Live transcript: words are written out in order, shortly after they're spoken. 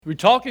We're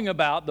talking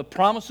about the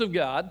promise of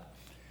God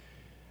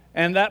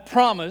and that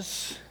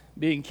promise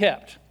being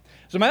kept.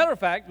 As a matter of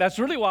fact, that's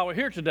really why we're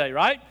here today,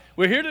 right?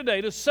 We're here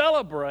today to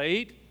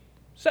celebrate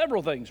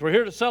several things. We're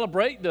here to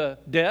celebrate the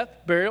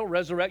death, burial,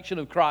 resurrection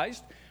of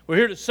Christ. We're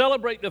here to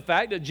celebrate the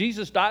fact that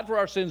Jesus died for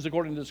our sins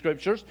according to the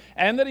Scriptures,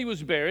 and that He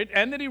was buried,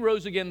 and that He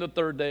rose again the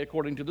third day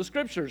according to the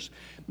Scriptures.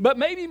 But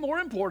maybe more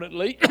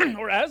importantly,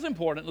 or as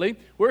importantly,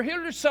 we're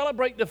here to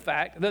celebrate the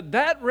fact that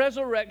that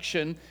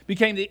resurrection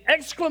became the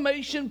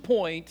exclamation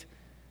point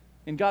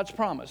in God's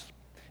promise.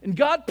 And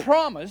God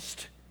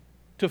promised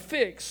to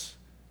fix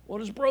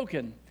what is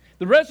broken.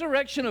 The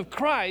resurrection of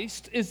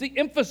Christ is the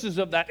emphasis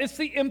of that. It's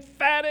the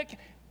emphatic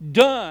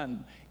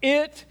done.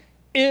 It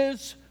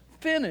is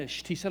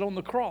finished, He said on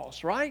the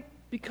cross, right?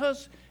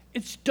 Because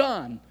it's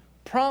done.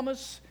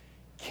 Promise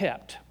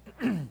kept.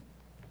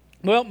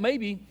 Well,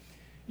 maybe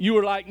you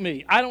were like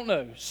me. I don't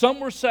know. Some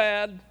were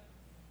sad.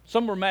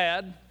 Some were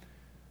mad.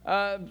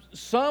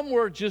 Some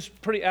were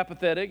just pretty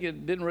apathetic.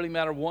 It didn't really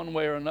matter one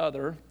way or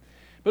another.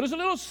 But it was a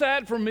little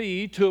sad for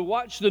me to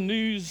watch the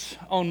news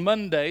on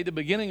Monday, the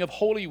beginning of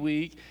Holy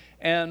Week,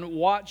 and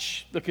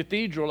watch the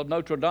Cathedral of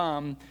Notre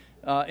Dame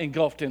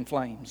engulfed in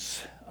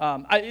flames.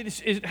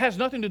 It has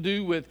nothing to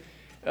do with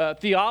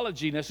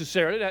theology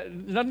necessarily. It has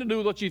nothing to do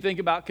with what you think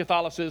about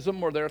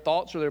Catholicism or their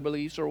thoughts or their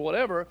beliefs or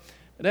whatever.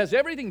 It has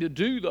everything to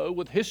do, though,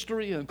 with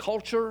history and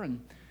culture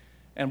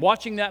and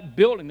watching that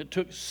building that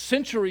took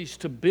centuries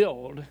to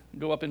build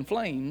go up in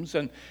flames.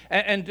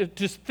 And to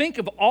just think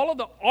of all of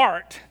the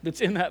art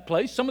that's in that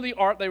place. Some of the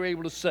art they were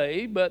able to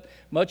save, but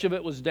much of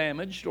it was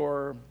damaged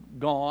or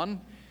gone.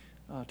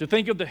 To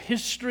think of the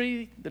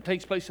history that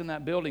takes place in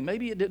that building.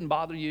 Maybe it didn't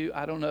bother you,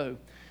 I don't know.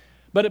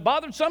 But it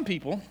bothered some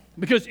people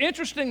because,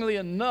 interestingly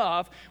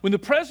enough, when the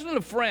president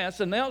of France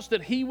announced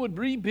that he would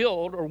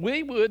rebuild, or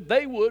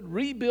they would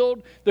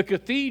rebuild the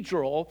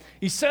cathedral,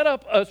 he set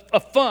up a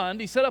fund,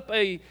 he set up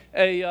a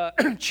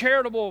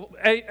charitable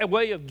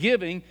way of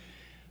giving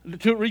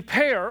to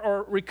repair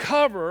or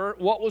recover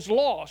what was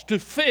lost, to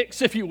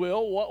fix, if you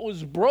will, what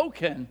was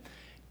broken.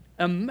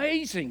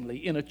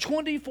 Amazingly, in a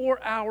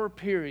 24-hour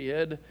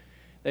period,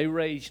 they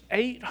raised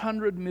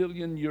 800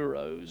 million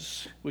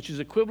euros, which is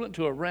equivalent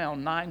to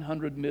around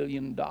 $900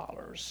 million,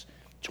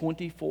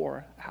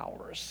 24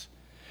 hours.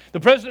 The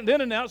president then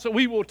announced that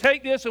we will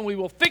take this and we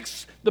will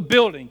fix the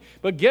building.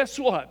 But guess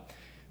what?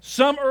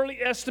 Some early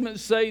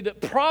estimates say that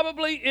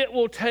probably it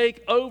will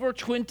take over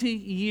 20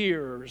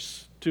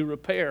 years to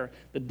repair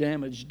the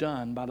damage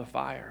done by the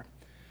fire.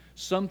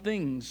 Some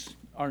things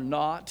are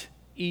not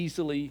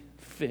easily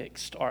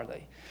fixed, are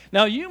they?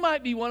 Now, you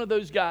might be one of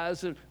those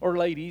guys or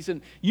ladies,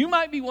 and you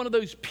might be one of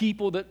those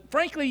people that,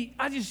 frankly,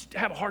 I just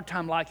have a hard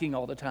time liking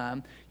all the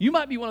time. You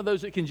might be one of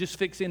those that can just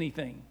fix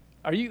anything.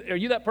 Are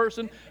you that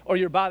person? Or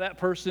you're by that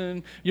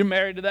person, you're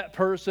married to that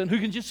person who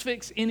can just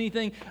fix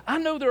anything? I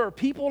know there are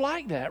people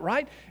like that,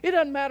 right? It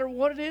doesn't matter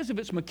what it is. If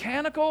it's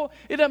mechanical,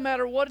 it doesn't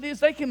matter what it is.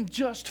 They can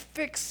just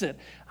fix it.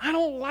 I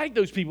don't like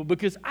those people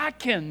because I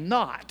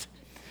cannot.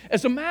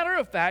 As a matter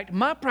of fact,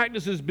 my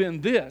practice has been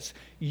this.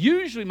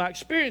 Usually, my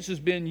experience has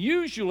been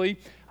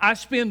I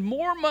spend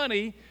more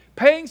money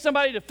paying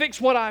somebody to fix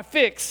what I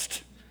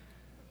fixed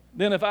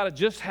than if I'd have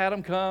just had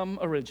them come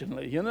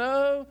originally. You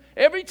know,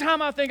 every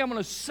time I think I'm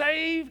going to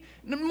save,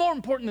 more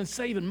important than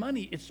saving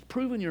money, it's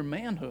proving your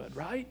manhood,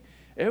 right?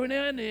 Every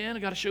now and then, I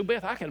got to show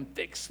Beth I can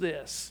fix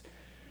this.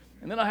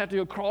 And then I have to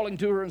go crawling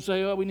to her and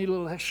say, oh, we need a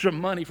little extra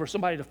money for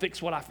somebody to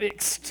fix what I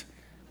fixed.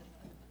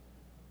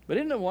 But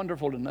isn't it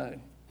wonderful to know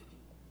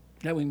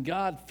that when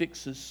God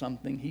fixes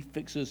something, He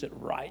fixes it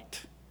right?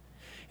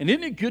 And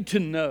isn't it good to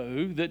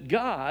know that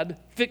God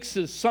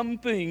fixes some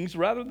things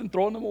rather than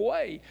throwing them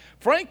away?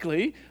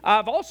 Frankly,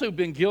 I've also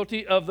been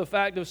guilty of the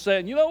fact of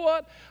saying, you know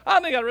what? I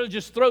think I'd rather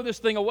just throw this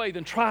thing away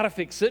than try to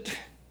fix it.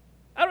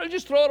 I'd rather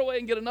just throw it away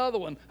and get another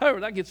one. However,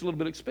 that gets a little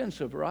bit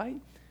expensive, right?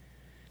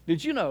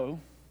 Did you know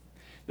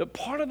that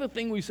part of the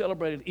thing we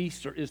celebrated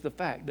Easter is the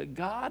fact that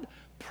God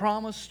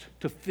promised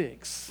to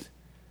fix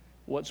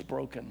what's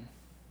broken?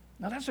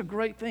 Now, that's a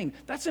great thing.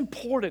 That's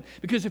important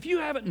because if you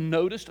haven't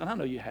noticed, and I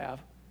know you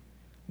have,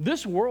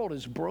 this world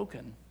is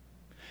broken.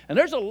 And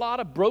there's a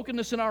lot of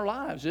brokenness in our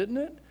lives, isn't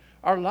it?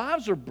 Our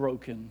lives are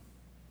broken.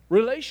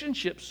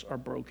 Relationships are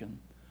broken.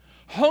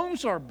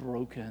 Homes are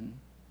broken.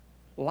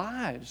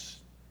 Lives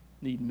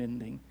need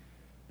mending.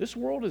 This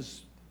world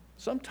is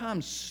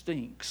sometimes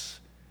stinks.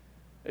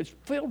 It's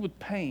filled with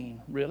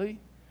pain,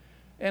 really,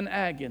 and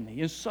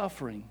agony and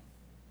suffering.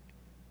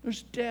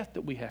 There's death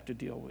that we have to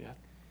deal with.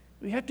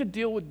 We have to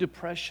deal with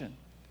depression.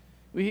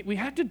 We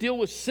have to deal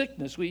with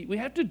sickness. We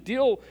have to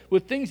deal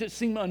with things that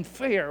seem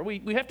unfair.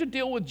 We have to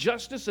deal with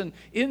justice and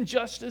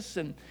injustice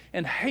and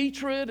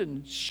hatred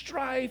and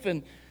strife.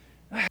 And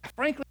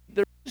frankly,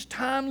 there's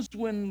times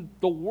when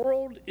the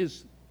world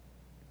is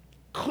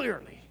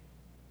clearly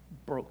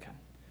broken.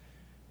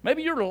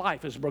 Maybe your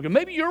life is broken.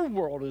 Maybe your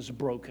world is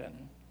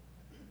broken.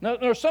 Now,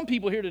 there are some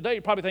people here today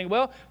who probably think,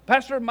 well,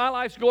 Pastor, my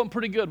life's going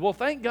pretty good. Well,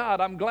 thank God.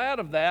 I'm glad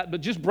of that.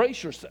 But just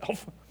brace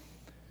yourself.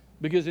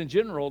 Because in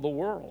general, the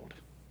world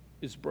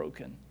is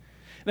broken.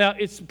 Now,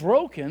 it's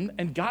broken,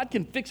 and God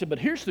can fix it. But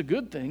here's the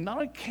good thing. Not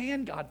only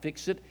can God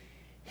fix it,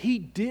 He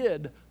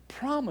did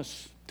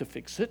promise to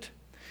fix it.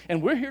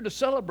 And we're here to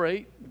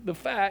celebrate the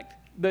fact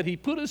that He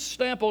put His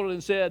stamp on it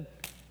and said,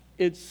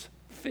 it's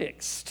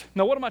fixed.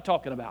 Now, what am I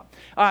talking about?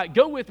 All right,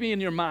 go with me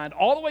in your mind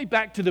all the way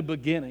back to the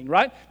beginning,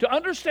 right? To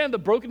understand the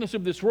brokenness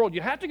of this world,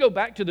 you have to go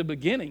back to the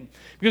beginning.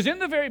 Because in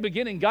the very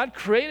beginning, God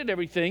created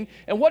everything.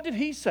 And what did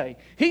He say?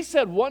 He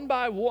said one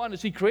by one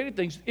as He created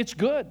things, it's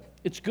good,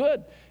 it's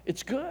good,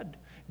 it's good.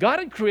 God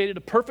had created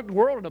a perfect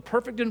world and a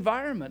perfect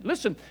environment.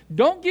 Listen,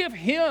 don't give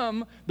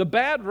Him the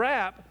bad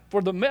rap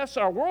for the mess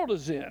our world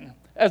is in.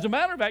 As a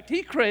matter of fact,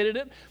 He created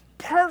it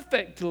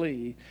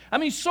perfectly. I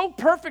mean, so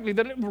perfectly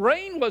that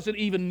rain wasn't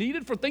even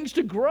needed for things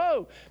to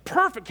grow.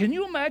 Perfect. Can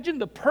you imagine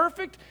the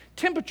perfect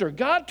temperature?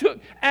 God took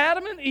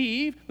Adam and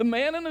Eve, the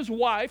man and his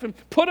wife, and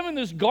put them in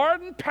this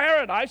garden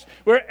paradise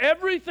where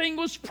everything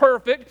was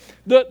perfect.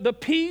 The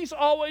peas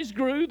always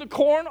grew. The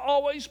corn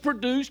always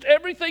produced.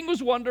 Everything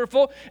was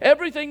wonderful.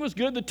 Everything was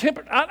good. The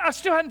temperature, I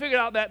still hadn't figured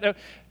out that.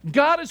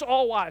 God is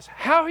all wise.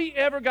 How He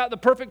ever got the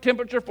perfect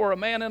temperature for a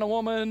man and a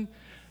woman,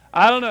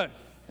 I don't know.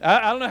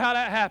 I don't know how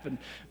that happened.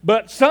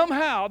 But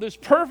somehow this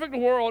perfect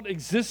world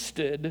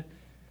existed.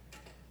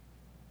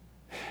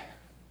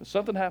 But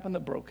something happened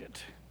that broke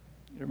it.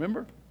 You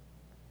remember?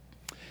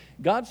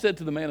 God said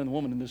to the man and the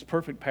woman in this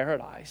perfect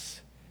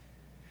paradise,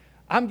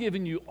 I'm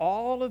giving you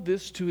all of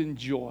this to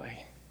enjoy.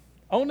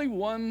 Only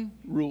one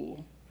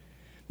rule.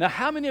 Now,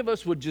 how many of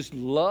us would just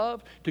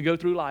love to go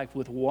through life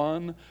with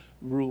one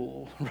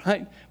rule,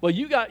 right? Well,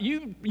 you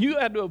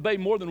had to obey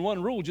more than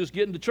one rule just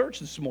getting to church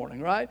this morning,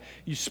 right?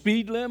 You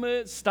speed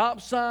limits,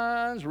 stop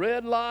signs,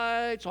 red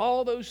lights,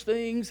 all those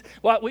things.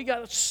 Well, we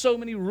got so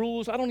many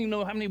rules. I don't even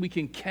know how many we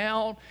can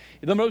count.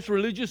 The most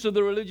religious of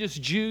the religious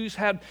Jews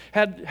had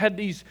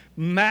these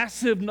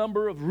massive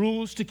number of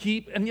rules to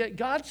keep, and yet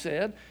God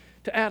said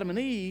to Adam and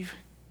Eve,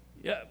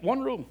 yeah, one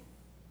rule.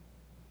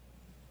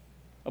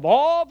 Of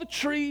all the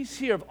trees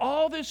here, of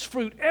all this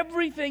fruit,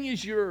 everything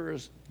is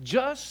yours.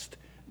 Just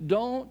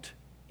don't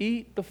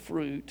eat the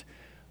fruit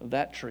of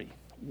that tree.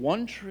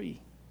 One tree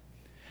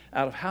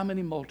out of how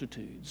many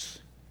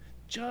multitudes?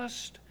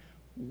 Just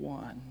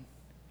one.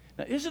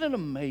 Now, isn't it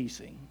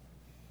amazing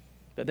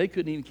that they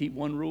couldn't even keep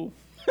one rule?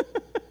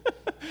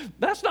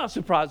 That's not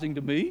surprising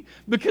to me,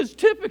 because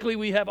typically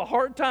we have a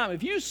hard time.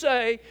 If you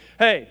say,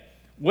 hey,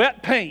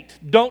 wet paint,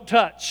 don't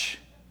touch.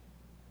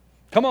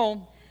 Come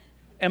on.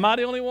 Am I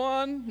the only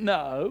one?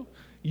 No.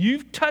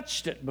 You've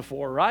touched it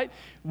before, right?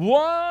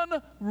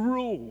 One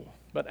rule.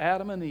 But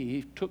Adam and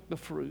Eve took the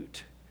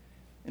fruit,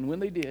 and when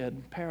they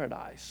did,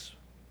 paradise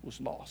was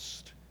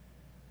lost.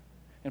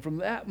 And from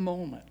that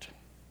moment,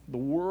 the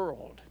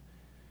world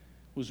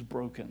was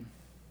broken.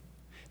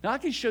 Now, I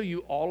can show you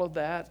all of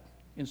that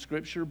in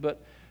Scripture,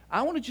 but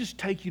I want to just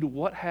take you to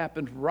what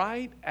happened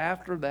right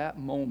after that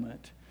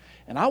moment.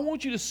 And I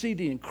want you to see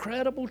the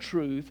incredible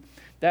truth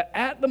that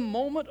at the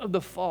moment of the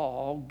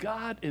fall,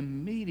 God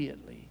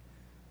immediately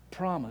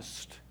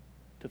promised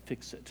to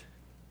fix it.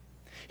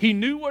 He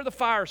knew where the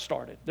fire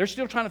started. They're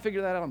still trying to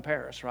figure that out in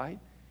Paris, right?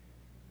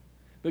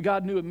 But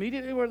God knew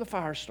immediately where the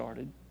fire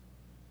started.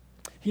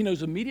 He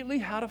knows immediately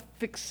how to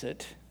fix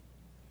it.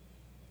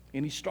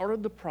 And He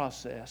started the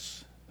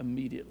process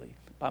immediately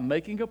by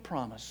making a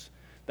promise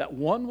that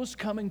one was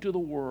coming to the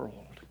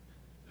world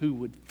who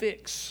would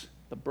fix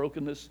the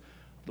brokenness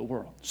the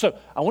world. So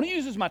I want to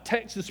use as my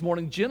text this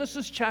morning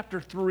Genesis chapter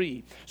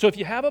 3. So if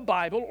you have a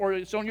Bible or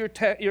it's on your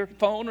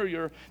phone or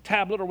your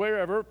tablet or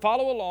wherever,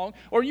 follow along,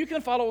 or you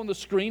can follow on the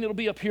screen. It'll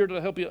be up here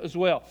to help you as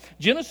well.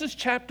 Genesis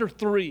chapter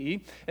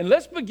 3, and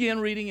let's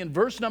begin reading in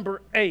verse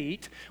number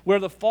 8, where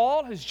the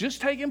fall has just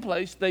taken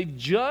place. They've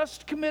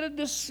just committed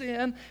this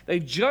sin.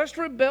 They've just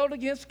rebelled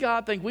against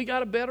God, think we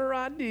got a better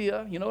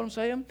idea. You know what I'm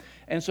saying?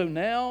 And so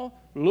now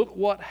look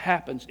what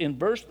happens. In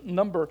verse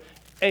number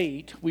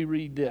 8, we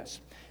read this.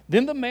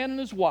 Then the man and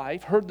his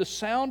wife heard the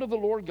sound of the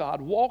Lord God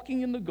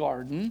walking in the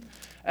garden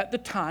at the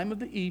time of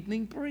the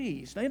evening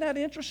breeze. Now, isn't that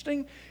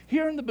interesting?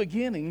 Here in the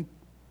beginning,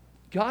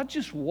 God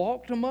just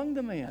walked among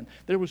the man.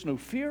 There was no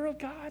fear of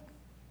God.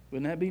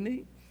 Wouldn't that be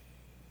neat?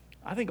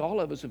 I think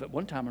all of us have at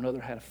one time or another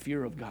had a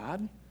fear of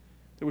God.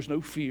 There was no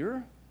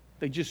fear.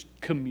 They just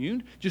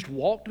communed, just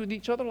walked with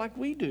each other like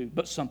we do.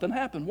 But something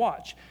happened.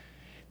 Watch.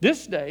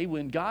 This day,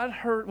 when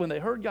they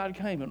heard God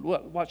came, and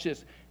watch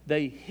this,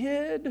 they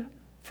hid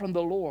from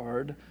the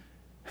Lord.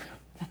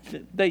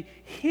 They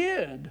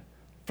hid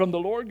from the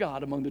Lord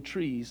God among the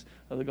trees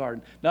of the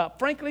garden. Now,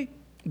 frankly,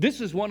 this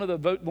is one of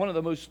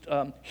the most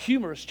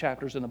humorous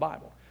chapters in the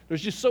Bible.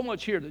 There's just so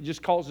much here that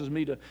just causes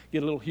me to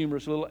get a little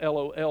humorous, little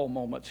LOL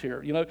moments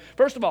here. You know,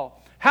 first of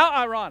all, how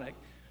ironic.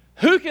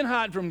 Who can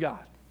hide from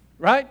God,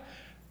 right?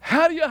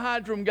 How do you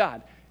hide from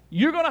God?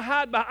 You're going to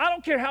hide by, I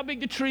don't care how big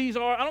the trees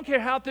are. I don't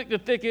care how thick the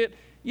thicket.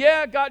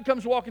 Yeah, God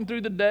comes walking through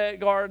the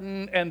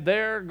garden, and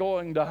they're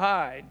going to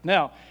hide.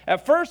 Now,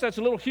 at first, that's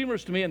a little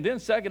humorous to me, and then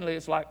secondly,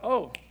 it's like,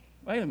 oh,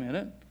 wait a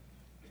minute.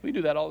 We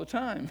do that all the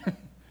time.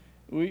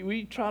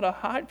 we try to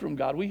hide from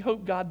God. We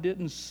hope God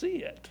didn't see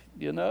it,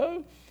 you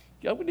know?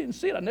 Yeah, we didn't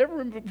see it. I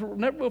never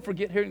will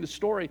forget hearing the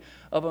story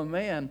of a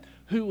man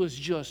who was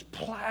just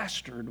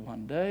plastered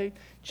one day,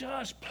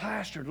 just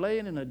plastered,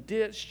 laying in a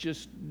ditch,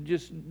 just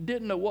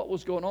didn't know what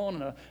was going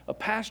on. And a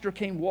pastor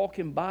came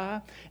walking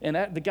by, and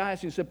the guy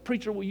said,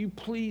 "Preacher, will you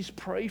please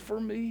pray for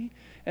me?"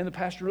 And the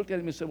pastor looked at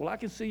him and said, "Well, I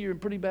can see you're in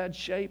pretty bad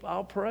shape.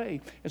 I'll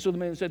pray." And so the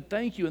man said,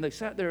 "Thank you." And they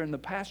sat there, and the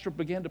pastor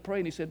began to pray,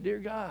 and he said, "Dear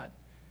God,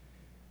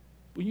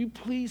 will you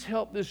please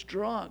help this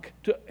drunk?"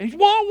 And he said,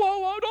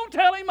 whoa, don't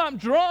tell him I'm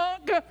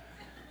drunk.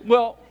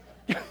 Well,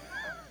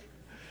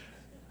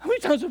 how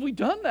many times have we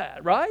done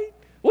that, right?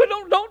 Well,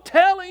 don't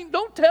tell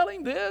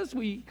him this.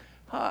 We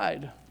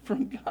hide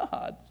from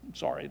God. I'm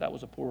sorry, that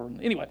was a poor one.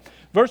 Anyway,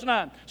 verse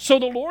 9. So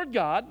the Lord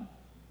God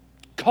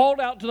called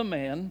out to the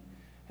man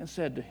and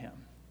said to him,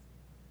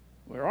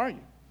 "Where are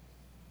you?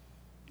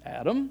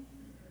 Adam,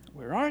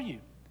 where are you?"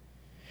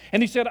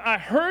 And he said, "I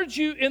heard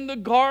you in the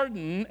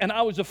garden, and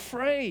I was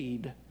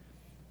afraid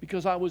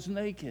because I was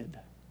naked.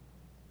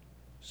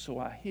 So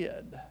I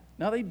hid."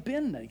 Now, they've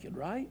been naked,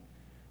 right?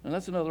 And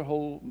that's another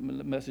whole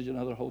message,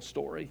 another whole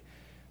story.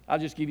 I'll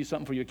just give you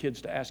something for your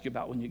kids to ask you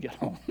about when you get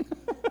home.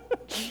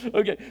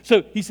 Okay,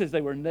 so he says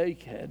they were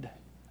naked.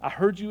 "I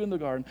heard you in the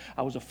garden.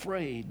 I was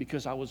afraid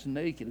because I was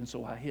naked, and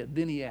so I hid."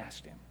 Then he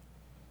asked him,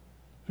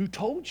 "Who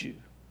told you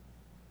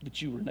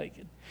that you were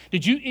naked?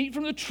 Did you eat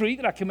from the tree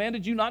that I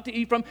commanded you not to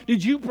eat from?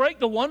 Did you break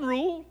the one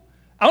rule?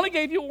 I only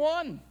gave you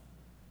one.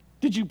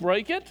 Did you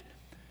break it?"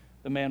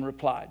 The man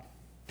replied,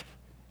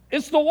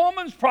 "It's the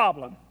woman's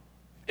problem.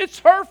 It's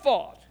her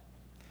fault.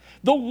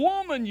 The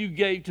woman you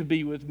gave to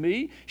be with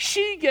me,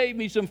 she gave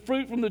me some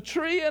fruit from the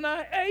tree and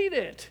I ate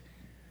it."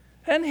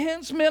 And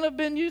hence men have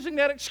been using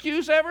that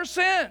excuse ever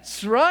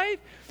since, right?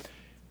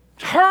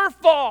 Her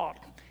fault.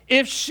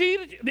 If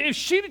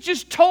she'd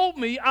just told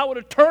me, I would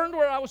have turned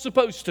where I was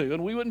supposed to,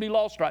 and we wouldn't be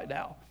lost right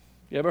now.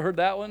 You ever heard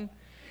that one?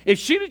 If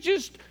she'd have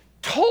just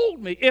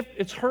told me, if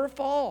it's her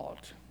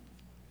fault.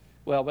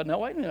 Well, but no,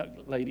 wait a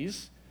minute,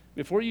 ladies.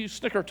 Before you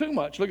stick her too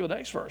much, look at the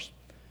next verse.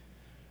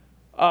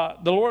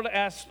 The Lord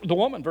asked the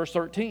woman, verse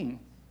 13,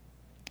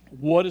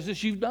 "What is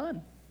this you've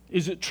done?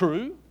 Is it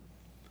true?"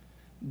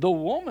 The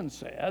woman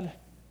said,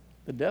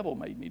 "The devil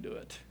made me do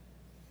it."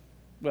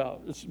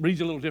 Well, it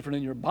reads a little different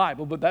in your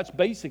Bible, but that's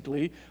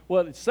basically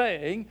what it's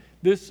saying.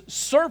 This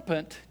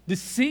serpent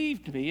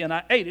deceived me and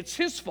I ate. It's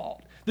his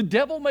fault. The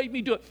devil made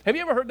me do it. Have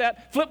you ever heard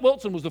that? Flip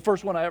Wilson was the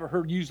first one I ever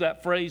heard use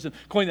that phrase and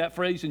coin that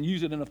phrase and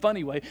use it in a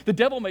funny way. The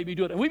devil made me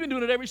do it. And we've been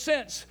doing it ever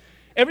since.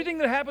 Everything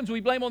that happens, we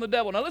blame on the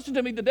devil. Now listen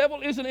to me, the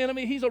devil is an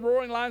enemy. He's a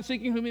roaring lion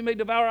seeking whom he may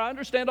devour. I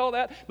understand all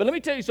that. But let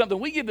me tell you something.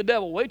 We give the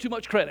devil way too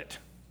much credit.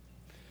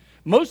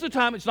 Most of the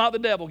time, it's not the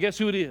devil. Guess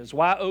who it is?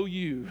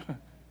 Y-O-U.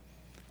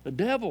 The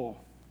devil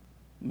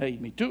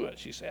made me do it,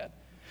 she said.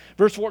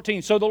 Verse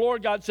 14, so the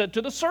Lord God said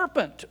to the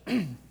serpent,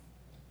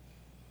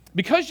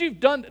 because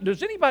you've done,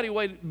 does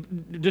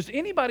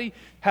anybody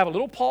have a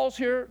little pause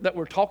here that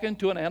we're talking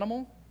to an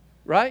animal,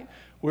 right?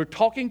 We're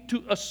talking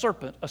to a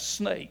serpent, a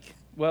snake.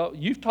 Well,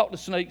 you've talked to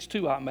snakes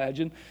too, I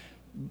imagine.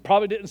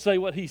 Probably didn't say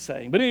what he's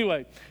saying. But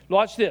anyway,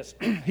 watch this.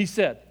 He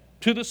said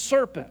to the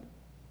serpent,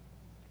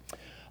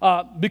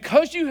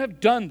 because you have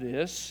done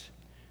this,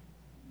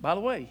 by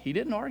the way, he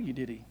didn't argue,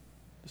 did he?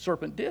 The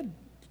serpent did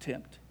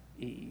tempt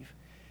Eve.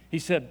 He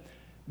said,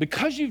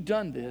 because you've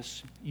done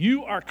this,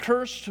 you are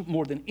cursed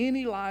more than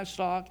any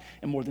livestock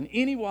and more than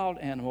any wild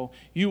animal.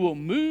 You will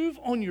move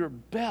on your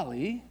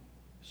belly.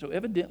 So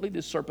evidently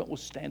this serpent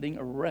was standing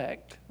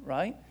erect,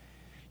 right?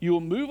 You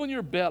will move on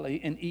your belly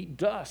and eat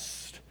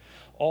dust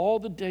all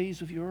the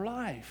days of your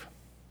life.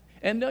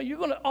 And now you're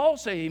going to all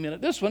say amen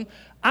at this one.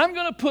 I'm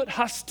going to put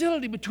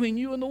hostility between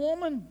you and the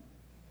woman.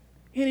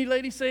 Any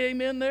lady say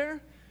amen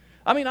there?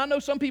 I mean, I know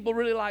some people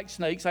really like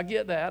snakes. I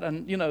get that.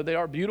 And, you know, they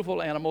are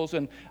beautiful animals.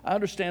 And I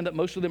understand that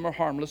most of them are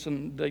harmless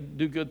and they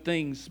do good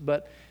things.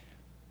 But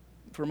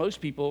for most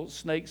people,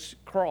 snakes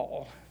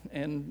crawl.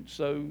 And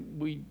so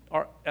we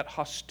are at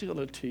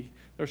hostility.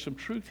 There's some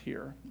truth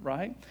here,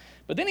 right?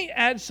 But then he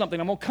adds something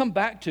I'm going to come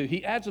back to.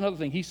 He adds another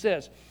thing. He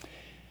says,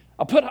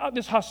 I'll put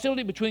this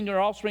hostility between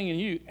your offspring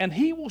and you, and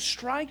he will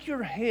strike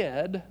your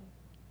head.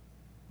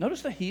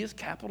 Notice that he is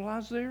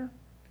capitalized there.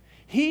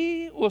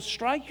 He will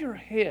strike your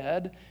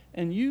head,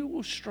 and you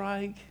will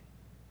strike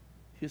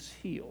his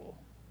heel.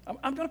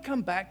 I'm going to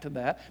come back to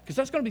that because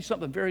that's going to be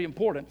something very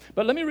important.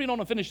 But let me read on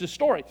and finish this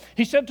story.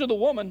 He said to the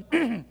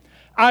woman,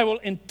 I will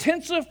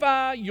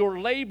intensify your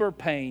labor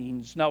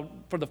pains. Now,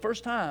 for the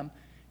first time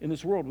in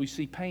this world, we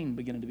see pain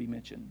beginning to be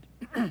mentioned.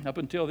 Up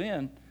until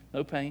then,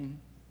 no pain.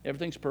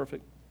 Everything's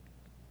perfect.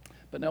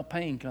 But now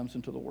pain comes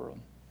into the world.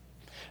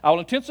 I will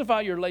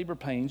intensify your labor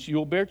pains. You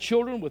will bear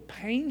children with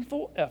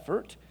painful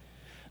effort.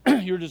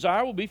 Your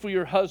desire will be for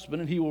your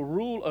husband, and he will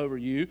rule over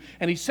you.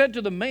 And he said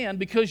to the man,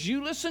 because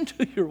you listened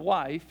to your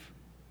wife,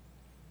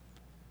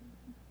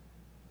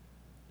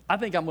 I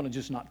think I'm going to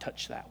just not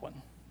touch that one.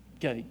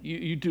 Okay,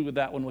 you do with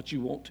that one what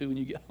you want to when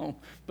you get home.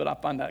 But I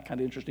find that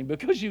kind of interesting.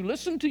 Because you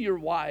listened to your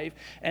wife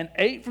and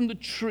ate from the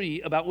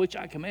tree about which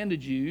I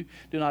commanded you,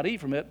 do not eat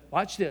from it.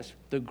 Watch this.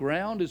 The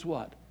ground is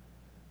what?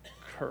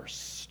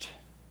 Cursed.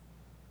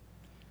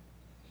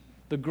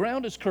 The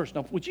ground is cursed.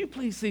 Now, would you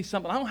please see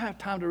something? I don't have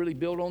time to really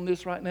build on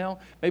this right now.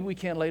 Maybe we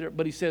can later.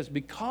 But he says,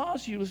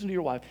 because you listen to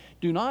your wife,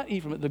 do not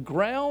eat from it. The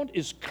ground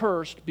is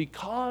cursed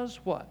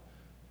because what?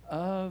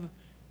 Of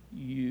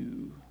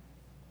you.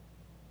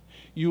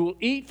 You will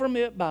eat from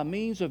it by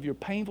means of your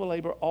painful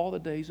labor all the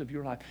days of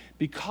your life.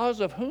 Because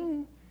of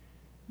whom?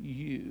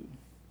 You.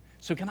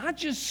 So can I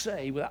just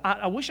say,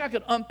 I wish I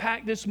could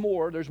unpack this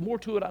more. There's more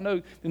to it, I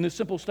know, than this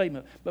simple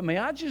statement. But may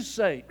I just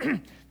say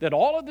that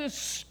all of this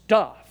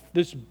stuff,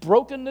 this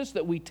brokenness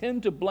that we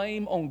tend to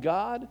blame on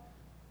God,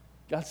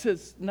 God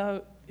says,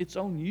 no, it's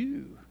on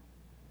you.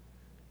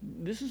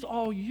 This is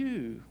all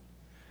you.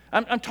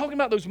 I'm talking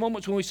about those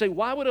moments when we say,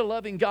 why would a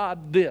loving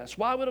God this?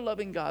 Why would a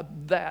loving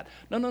God that?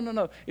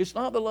 No. It's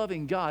not the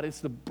loving God. It's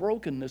the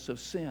brokenness of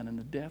sin and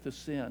the death of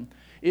sin.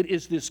 It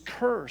is this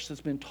curse that's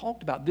been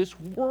talked about. This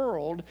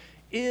world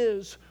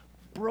is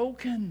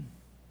broken.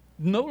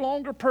 No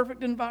longer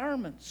perfect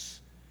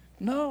environments.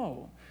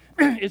 No.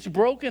 It's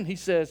broken, he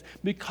says,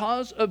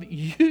 because of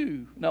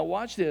you. Now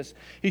watch this.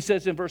 He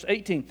says in verse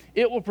 18,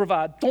 it will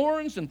provide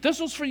thorns and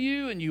thistles for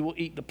you, and you will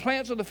eat the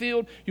plants of the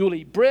field. You will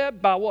eat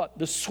bread by what?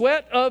 The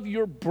sweat of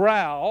your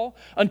brow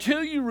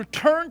until you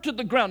return to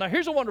the ground. Now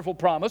here's a wonderful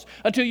promise.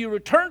 Until you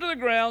return to the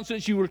ground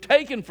since you were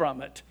taken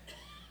from it.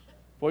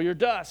 For your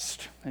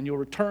dust, and you'll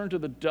return to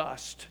the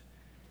dust.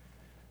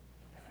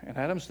 And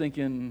Adam's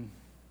thinking,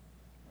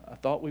 I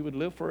thought we would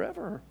live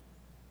forever.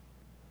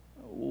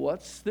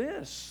 What's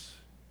this?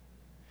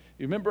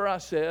 You remember I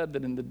said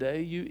that in the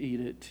day you eat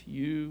it,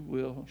 you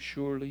will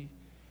surely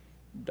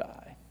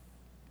die.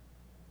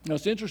 Now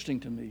it's interesting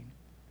to me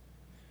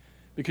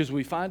because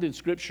we find in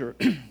Scripture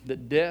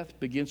that death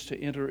begins to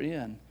enter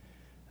in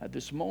at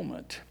this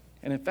moment.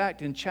 And in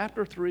fact, in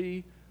chapter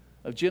 3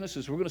 of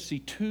Genesis, we're going to see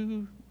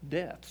two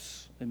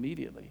deaths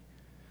immediately.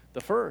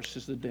 The first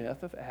is the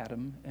death of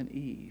Adam and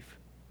Eve.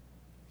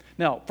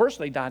 Now, first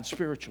they died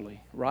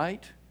spiritually,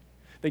 right?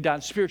 They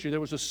died spiritually. There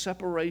was a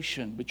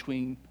separation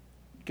between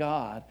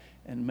God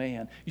and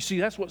man. You see,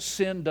 that's what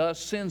sin does.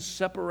 Sin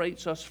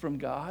separates us from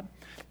God.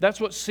 That's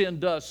what sin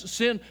does.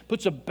 Sin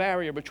puts a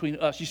barrier between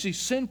us. You see,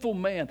 sinful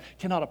man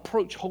cannot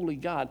approach holy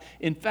God.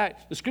 In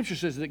fact, the Scripture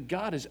says that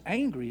God is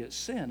angry at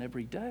sin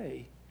every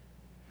day.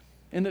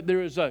 And that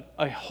there is a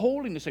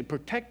holiness, a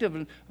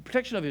protection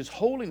of His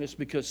holiness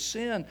because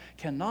sin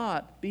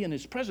cannot be in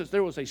His presence.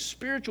 There was a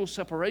spiritual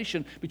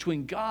separation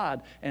between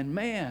God and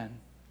man.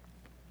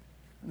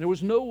 There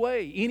was no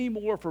way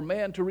anymore for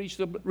man to reach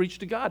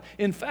to God.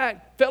 In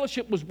fact,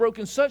 fellowship was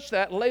broken such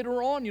that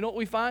later on, you know what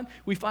we find?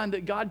 We find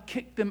that God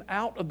kicked them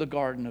out of the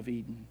Garden of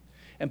Eden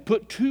and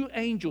put two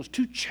angels,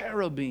 two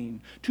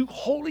cherubim, two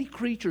holy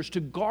creatures to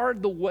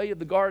guard the way of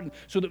the garden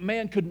so that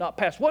man could not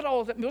pass. What's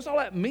all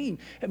that mean?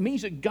 It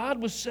means that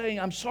God was saying,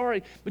 I'm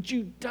sorry, but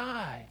you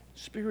died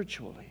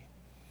spiritually.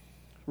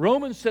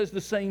 Romans says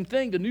the same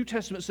thing. The New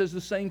Testament says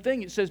the same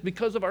thing. It says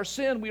because of our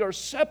sin, we are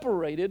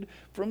separated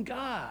from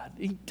God.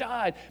 He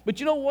died. But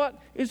you know what?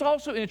 It's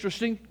also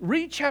interesting.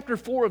 Read chapter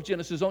 4 of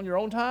Genesis on your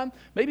own time.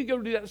 Maybe go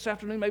do that this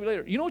afternoon, maybe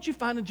later. You know what you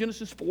find in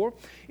Genesis 4?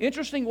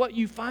 Interesting, what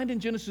you find in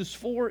Genesis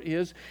 4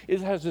 is it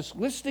has this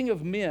listing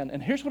of men.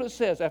 And here's what it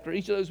says after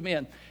each of those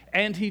men.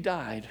 And he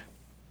died.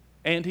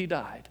 And he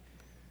died.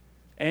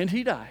 And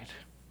he died.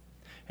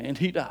 And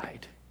he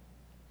died.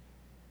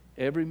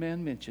 Every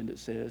man mentioned, it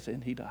says,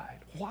 and he died.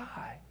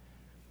 Why?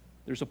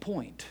 There's a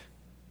point.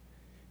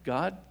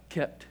 God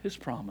kept His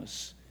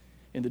promise.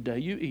 In the day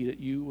you eat it,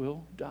 you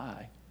will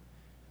die.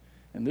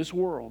 And this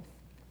world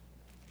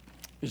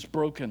is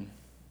broken.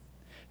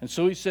 And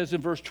so he says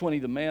in verse 20,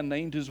 the man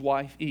named his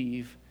wife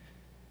Eve,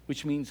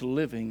 which means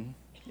living.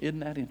 Isn't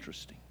that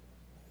interesting?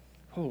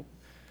 Oh,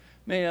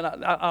 man,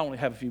 I only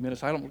have a few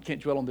minutes. I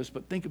can't dwell on this,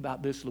 but think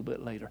about this a little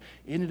bit later.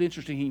 Isn't it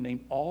interesting? He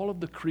named all of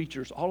the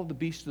creatures, all of the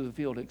beasts of the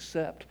field,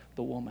 except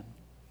the woman.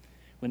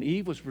 When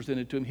Eve was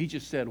presented to him, he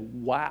just said,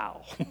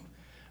 wow,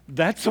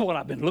 that's the one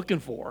I've been looking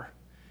for.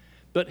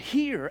 But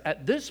here,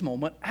 at this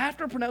moment,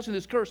 after pronouncing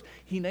this curse,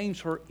 he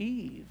names her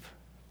Eve,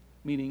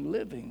 meaning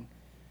living.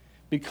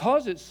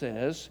 Because it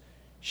says,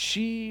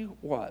 she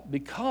what?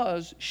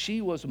 Because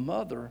she was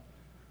mother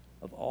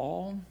of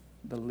all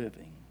the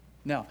living.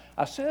 Now,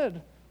 I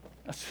said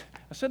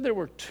there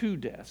were two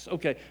deaths.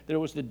 Okay, there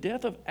was the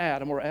death of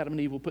Adam, or Adam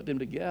and Eve will put them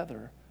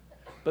together.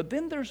 But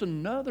then there's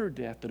another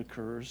death that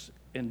occurs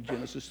in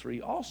Genesis 3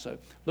 also.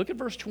 Look at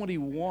verse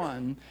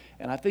 21,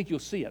 and I think you'll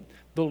see it.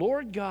 The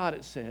Lord God,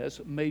 it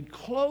says, made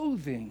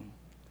clothing.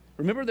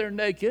 Remember, they're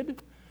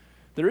naked.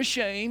 They're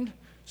ashamed.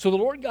 So the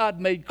Lord God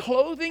made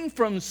clothing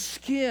from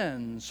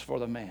skins for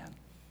the man.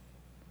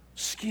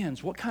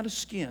 Skins. What kind of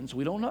skins?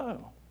 We don't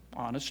know,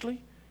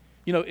 honestly.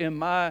 You know, in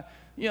my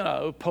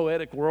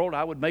poetic world,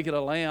 I would make it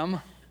a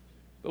lamb,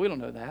 but we don't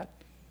know that.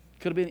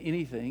 Could have been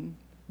anything,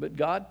 but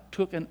God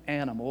took an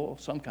animal of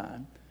some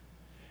kind,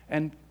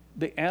 and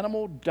the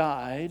animal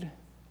died,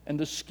 and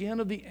the skin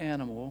of the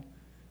animal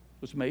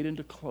was made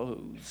into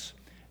clothes,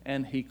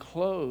 and He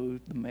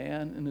clothed the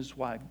man and his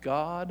wife.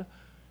 God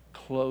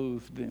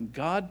clothed them.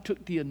 God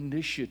took the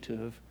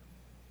initiative,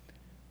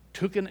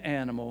 took an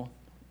animal,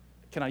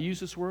 can I use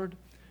this word?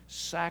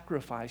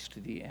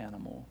 sacrificed the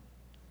animal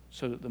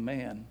so that the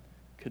man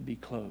could be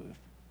clothed.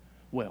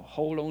 Well,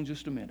 hold on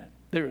just a minute.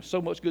 There is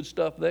so much good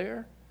stuff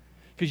there.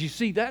 Because you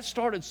see, that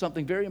started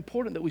something very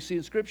important that we see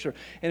in Scripture.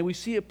 And we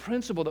see a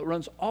principle that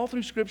runs all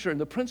through Scripture. And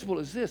the principle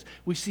is this.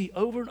 We see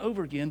over and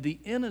over again the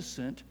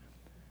innocent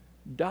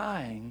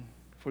dying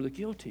for the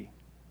guilty.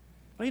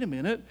 Wait a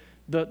minute.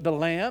 The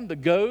lamb, the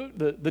goat,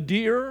 the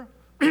deer,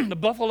 the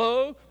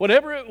buffalo,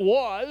 whatever it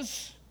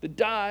was that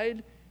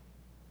died,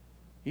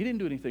 he didn't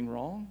do anything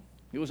wrong.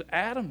 It was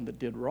Adam that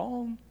did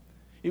wrong.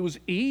 It was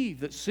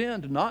Eve that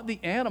sinned, not the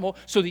animal.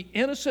 So the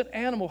innocent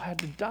animal had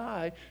to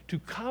die to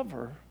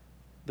cover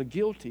the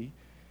guilty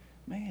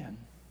man.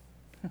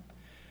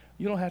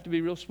 You don't have to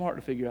be real smart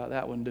to figure out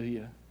that one, do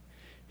you?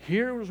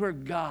 Here was where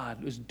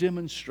God was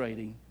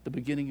demonstrating the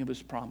beginning of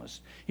His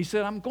promise. He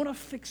said, I'm going to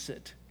fix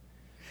it.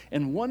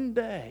 And one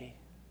day,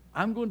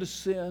 I'm going to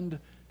send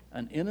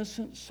an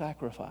innocent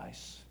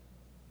sacrifice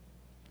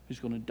who's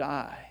going to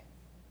die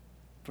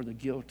for the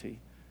guilty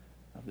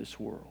of this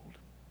world.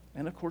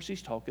 And of course,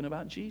 He's talking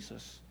about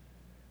Jesus,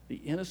 the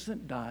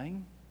innocent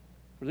dying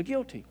for the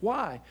guilty.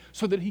 Why?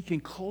 So that He can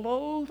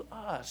clothe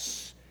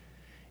us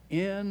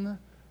in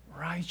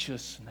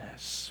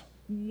righteousness.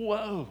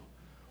 Whoa!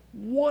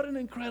 What an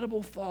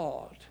incredible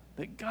thought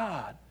that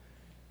God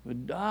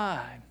would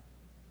die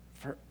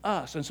for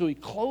us. And so He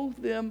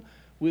clothed them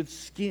with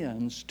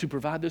skins to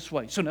provide this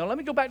way. So now let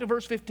me go back to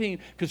verse 15,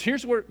 because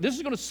here's where this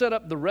is going to set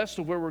up the rest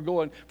of where we're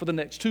going for the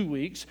next 2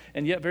 weeks,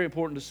 and yet very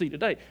important to see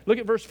today. Look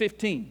at verse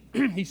 15.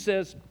 He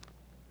says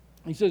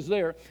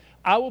there,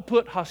 I will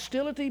put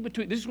hostility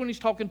between, this is when He's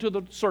talking to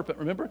the serpent,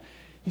 remember?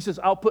 He says,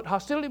 I'll put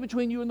hostility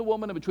between you and the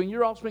woman, and between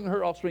your offspring and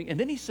her offspring. And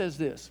then He says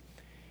this,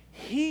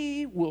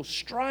 He will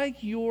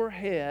strike your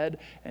head,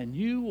 and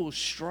you will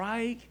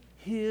strike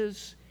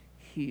his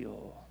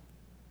heel.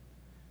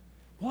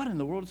 What in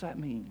the world does that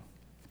mean?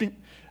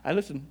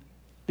 Listen,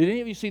 did any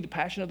of you see The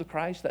Passion of the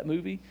Christ, that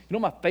movie? You know,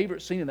 my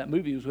favorite scene in that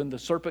movie was when the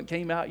serpent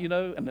came out,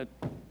 and it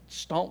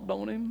stomped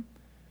on him.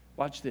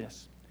 Watch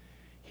this.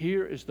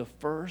 Here is the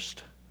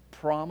first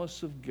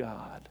promise of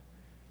God.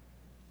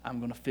 I'm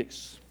going to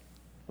fix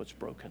what's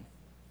broken.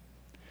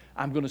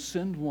 I'm going to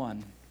send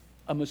one,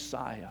 a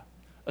Messiah,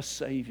 a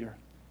Savior.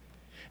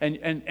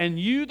 And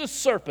you, the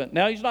serpent,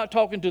 now He's not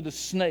talking to the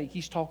snake,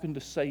 He's talking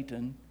to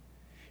Satan.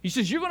 He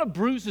says, you're going to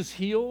bruise his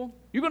heel.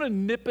 You're going to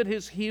nip at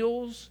his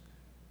heels.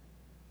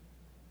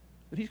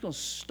 But he's going to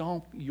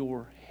stomp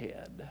your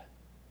head.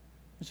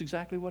 That's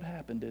exactly what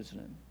happened, isn't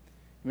it?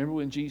 Remember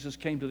when Jesus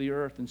came to the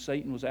earth and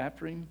Satan was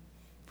after Him?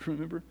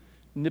 Remember?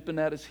 Nipping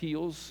at his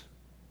heels.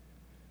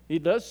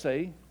 It does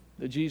say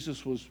that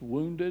Jesus was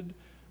wounded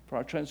for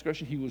our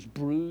transgression. He was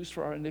bruised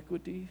for our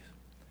iniquities.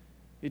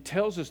 It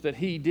tells us that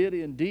He did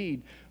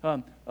indeed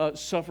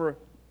suffer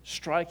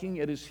striking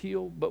at His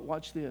heel. But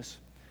watch this.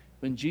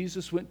 When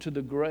Jesus went to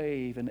the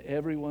grave and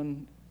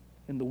everyone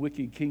in the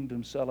wicked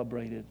kingdom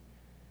celebrated,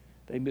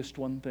 they missed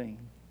one thing.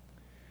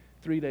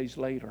 3 days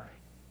later,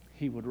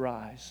 He would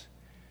rise.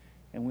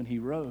 And when He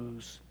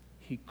rose,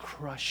 He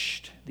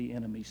crushed the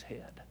enemy's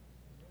head.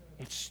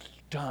 It's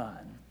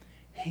done.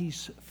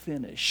 He's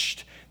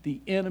finished. The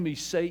enemy,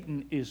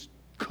 Satan, is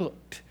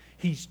cooked.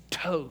 He's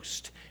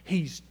toast.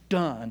 He's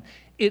done.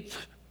 It's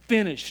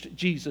finished,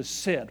 Jesus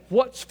said.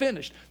 What's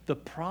finished? The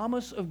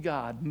promise of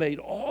God made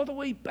all the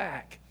way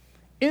back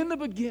in the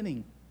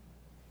beginning.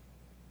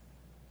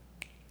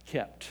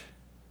 Kept.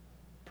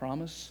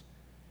 Promise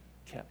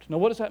kept. Now,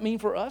 what does that mean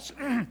for us?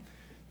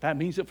 That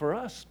means that for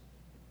us,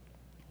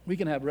 we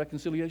can have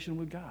reconciliation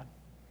with God.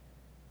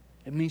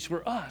 It means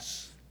for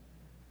us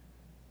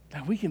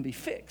that we can be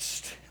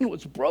fixed. And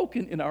what's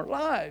broken in our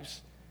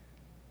lives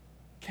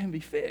can be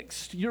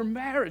fixed. Your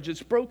marriage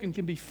that's broken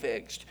can be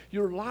fixed.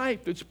 Your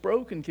life that's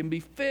broken can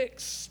be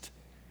fixed.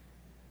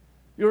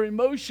 Your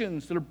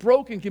emotions that are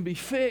broken can be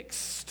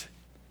fixed.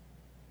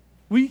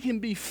 We can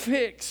be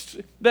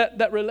fixed.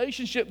 That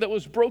relationship that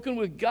was broken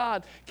with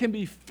God can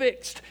be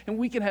fixed. And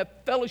we can have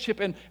fellowship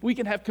and we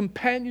can have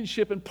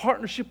companionship and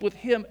partnership with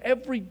Him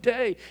every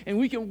day. And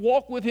we can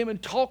walk with Him and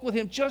talk with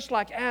Him just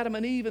like Adam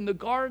and Eve in the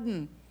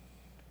garden.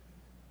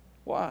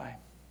 Why?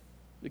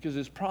 Because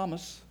His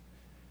promise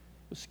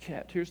was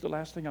kept. Here's the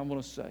last thing I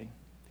want to say.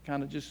 To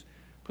kind of just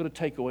put a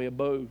takeaway, a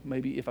bow,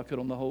 maybe if I could,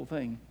 on the whole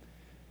thing.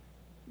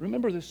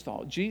 Remember this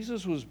thought.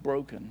 Jesus was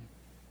broken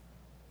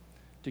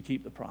to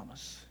keep the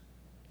promise.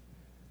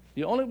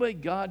 The only way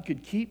God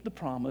could keep the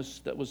promise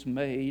that was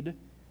made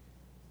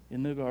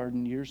in the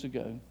garden years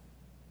ago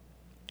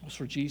was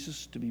for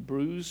Jesus to be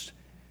bruised,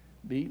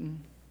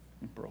 beaten,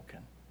 and broken.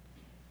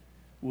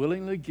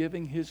 Willingly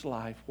giving His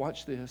life,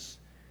 watch this,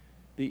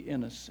 the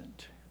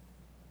innocent.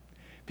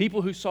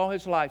 People who saw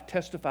His life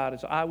testified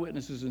as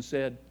eyewitnesses and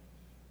said,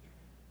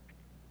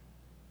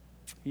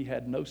 He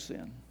had no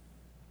sin.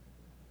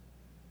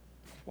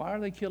 Why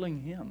are they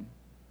killing Him?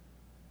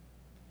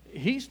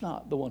 He's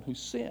not the one who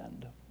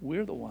sinned.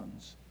 We're the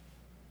ones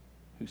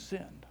who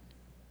sinned.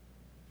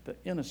 The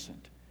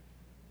innocent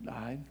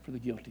died for the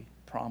guilty.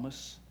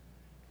 Promise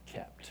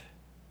kept.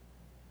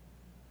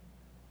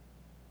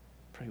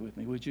 Pray with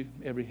me, would you?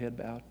 Every head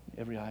bowed,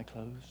 every eye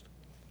closed.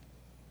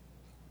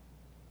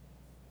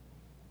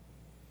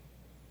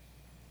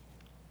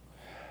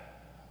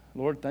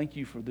 Lord, thank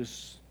you for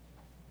this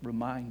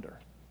reminder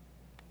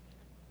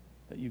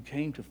that you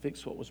came to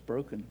fix what was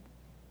broken.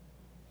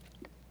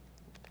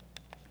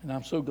 And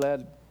I'm so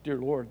glad, dear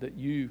Lord, that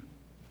you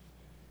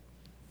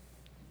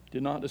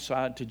did not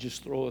decide to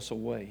just throw us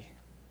away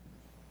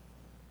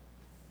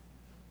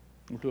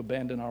or to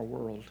abandon our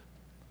world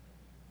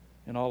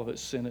in all of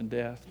its sin and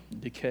death,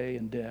 decay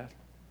and death,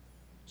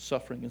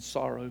 suffering and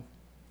sorrow,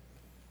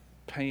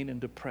 pain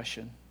and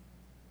depression.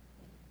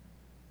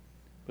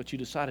 But you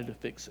decided to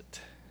fix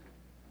it.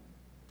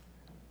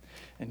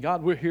 And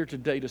God, we're here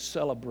today to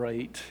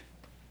celebrate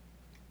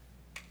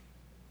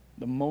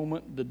the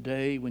moment, the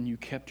day when you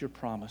kept your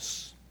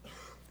promise.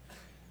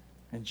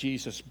 And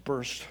Jesus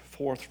burst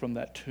forth from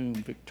that tomb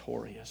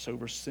victorious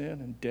over sin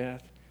and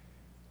death,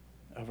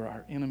 over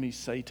our enemy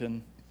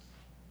Satan,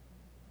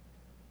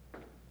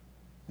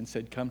 and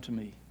said, "Come to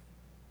me,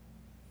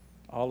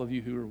 all of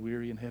you who are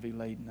weary and heavy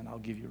laden, and I'll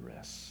give you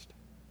rest."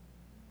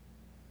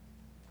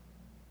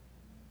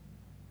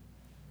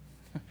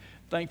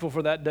 Thankful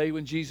for that day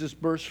when Jesus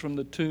burst from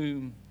the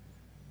tomb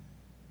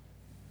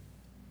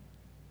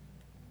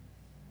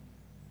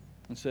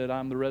and said,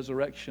 "I'm the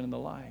resurrection and the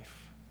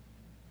life.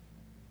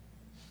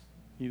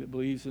 He that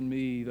believes in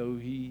me, though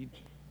he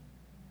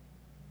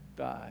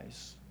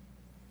dies,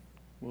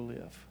 will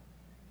live."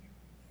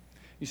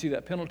 You see,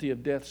 that penalty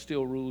of death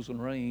still rules and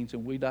reigns,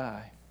 and we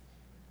die.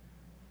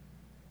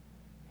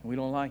 And we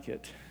don't like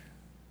it.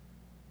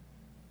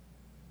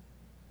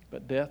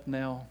 But death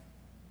now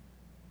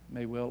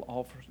may well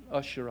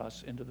usher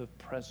us into the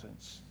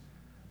presence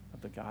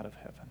of the God of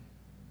heaven.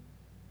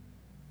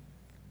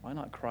 Why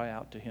not cry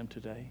out to him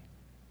today?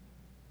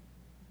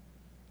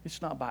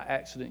 It's not by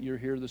accident you're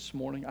here this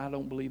morning. I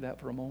don't believe that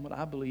for a moment.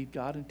 I believe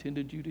God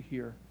intended you to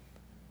hear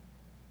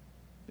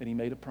that he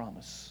made a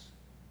promise.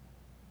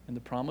 And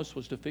the promise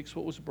was to fix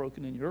what was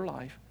broken in your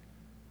life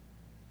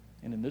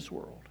and in this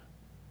world.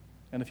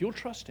 And if you'll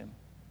trust him,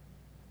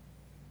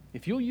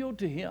 if you'll yield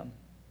to him,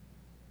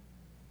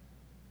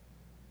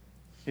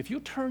 if you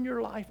turn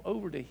your life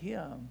over to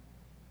him,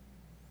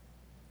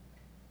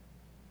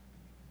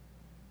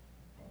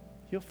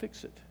 he'll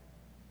fix it.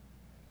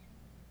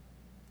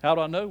 How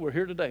do I know? We're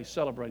here today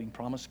celebrating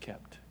promise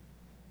kept.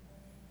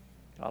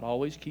 God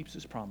always keeps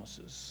his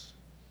promises.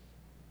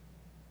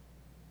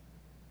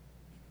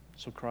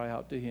 So cry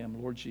out to him,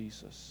 "Lord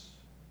Jesus,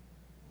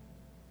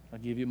 I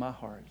give you my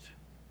heart.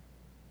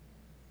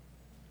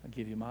 I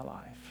give you my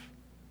life.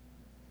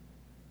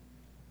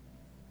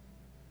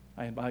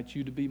 I invite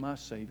you to be my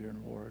Savior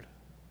and Lord.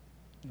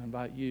 And I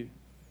invite you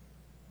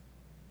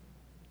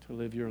to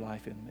live your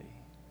life in me.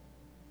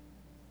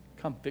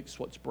 Come fix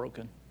what's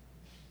broken."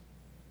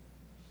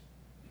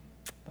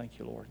 Thank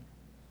you, Lord.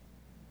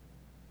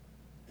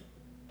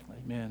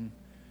 Amen.